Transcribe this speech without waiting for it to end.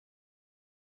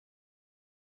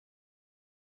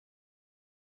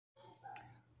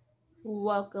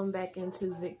Welcome back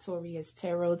into Victorious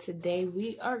Tarot. Today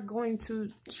we are going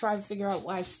to try to figure out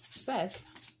why Seth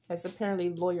has apparently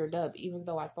lawyered up, even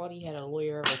though I thought he had a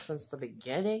lawyer ever since the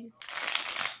beginning.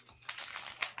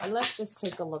 But let's just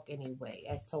take a look anyway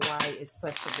as to why it's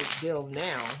such a big deal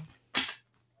now.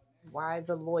 Why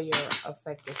the lawyer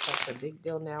effect is such a big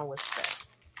deal now with Seth.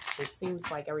 It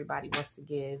seems like everybody wants to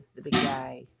give the big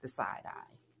guy the side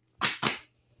eye.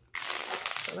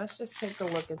 So let's just take a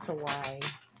look into why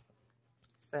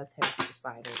Seth has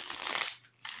decided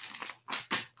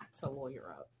to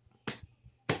lawyer up.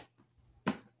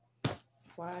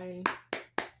 Why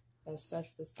has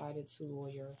Seth decided to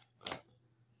lawyer up?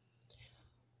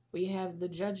 We have the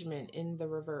Judgment in the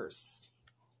reverse.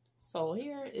 So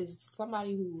here is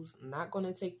somebody who's not going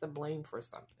to take the blame for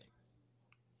something.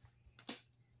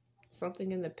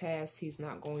 Something in the past he's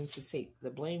not going to take the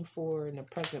blame for. In the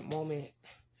present moment,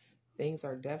 things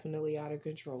are definitely out of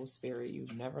control, Spirit. You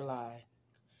never lie.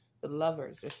 The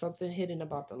Lovers. There's something hidden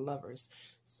about the Lovers.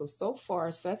 So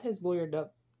far, Seth has lawyered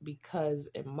up because,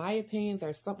 in my opinion,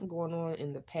 there's something going on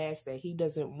in the past that he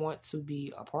doesn't want to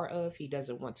be a part of. He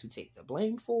doesn't want to take the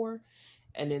blame for.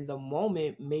 And in the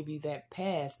moment, maybe that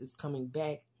past is coming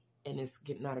back and it's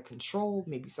getting out of control.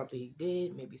 Maybe something he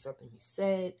did. Maybe something he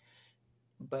said.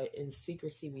 But in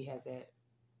secrecy, we have that.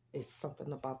 It's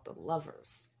something about the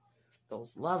Lovers.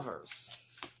 Those Lovers.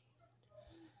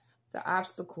 The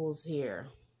obstacles here.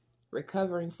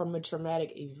 Recovering from a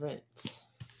traumatic event.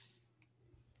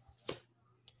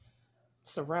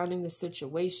 Surrounding the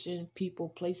situation, people,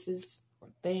 places, or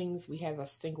things, we have a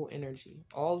single energy.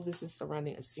 All of this is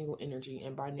surrounding a single energy,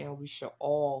 and by now we should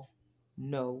all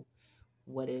know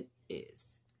what it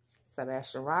is.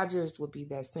 Sebastian Rogers would be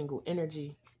that single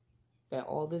energy that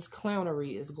all this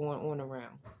clownery is going on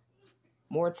around.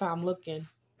 More time looking,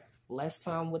 less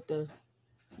time with the,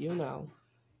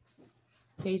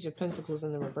 Page of Pentacles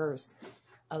in the reverse.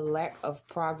 A lack of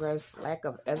progress, lack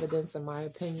of evidence, in my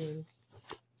opinion.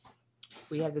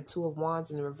 We have the Two of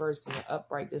Wands in the reverse and the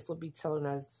upright. This will be telling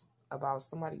us about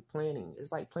somebody planning.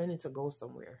 It's like planning to go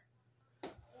somewhere.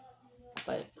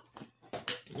 But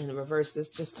in the reverse,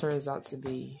 this just turns out to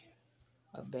be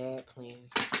a bad plan.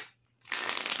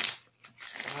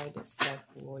 Why did Seth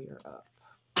lawyer up?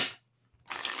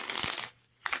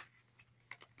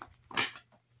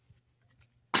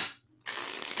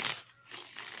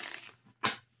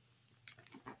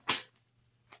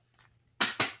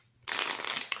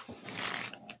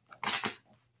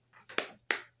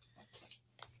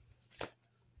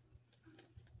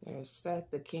 There's Seth,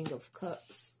 the King of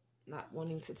Cups, not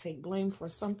wanting to take blame for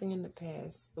something in the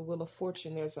past. The Wheel of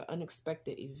Fortune, there's an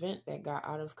unexpected event that got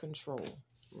out of control.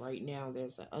 Right now,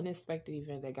 there's an unexpected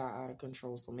event that got out of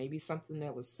control. So maybe something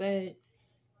that was said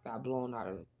got blown out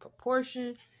of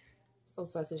proportion. So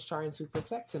Seth is trying to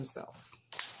protect himself.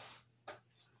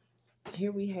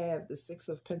 Here we have the Six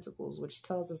of Pentacles, which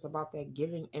tells us about that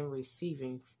giving and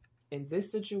receiving. In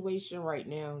this situation right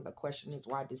now, the question is,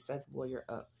 why did Seth lawyer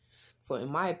up? So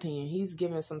in my opinion, he's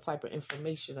giving some type of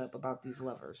information up about these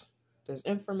Lovers. There's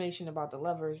information about the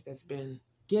Lovers that's been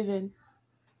given.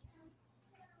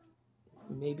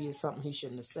 Maybe it's something he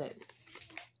shouldn't have said.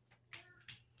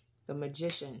 The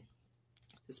Magician.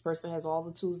 This person has all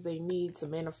the tools they need to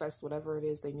manifest whatever it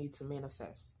is they need to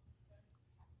manifest.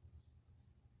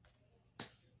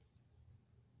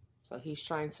 So he's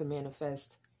trying to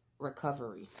manifest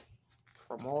recovery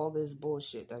from all this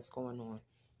bullshit that's going on.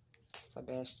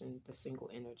 Sebastian, the single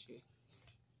energy.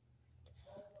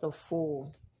 The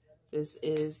Fool. This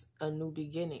is a new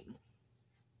beginning.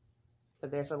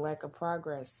 But there's a lack of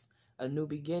progress. A new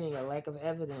beginning, a lack of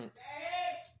evidence.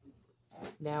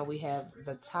 Now we have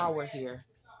the Tower here.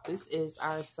 This is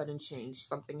our sudden change.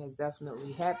 Something has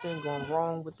definitely happened, gone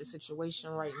wrong with the situation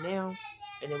right now,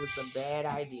 and it was a bad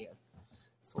idea.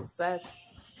 So Seth,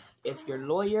 if your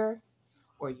lawyer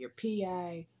or your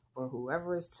PI or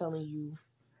whoever is telling you,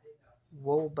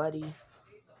 whoa, buddy,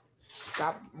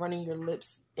 stop running your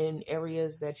lips in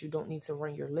areas that you don't need to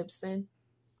run your lips in,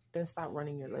 then stop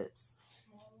running your lips.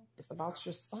 It's about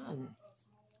your son.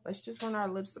 Let's just run our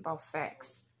lips about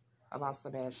facts about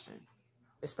Sebastian,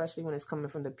 especially when it's coming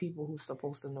from the people who's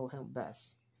supposed to know him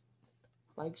best.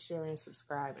 Like, share, and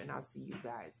subscribe, and I'll see you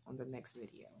guys on the next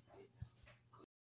video.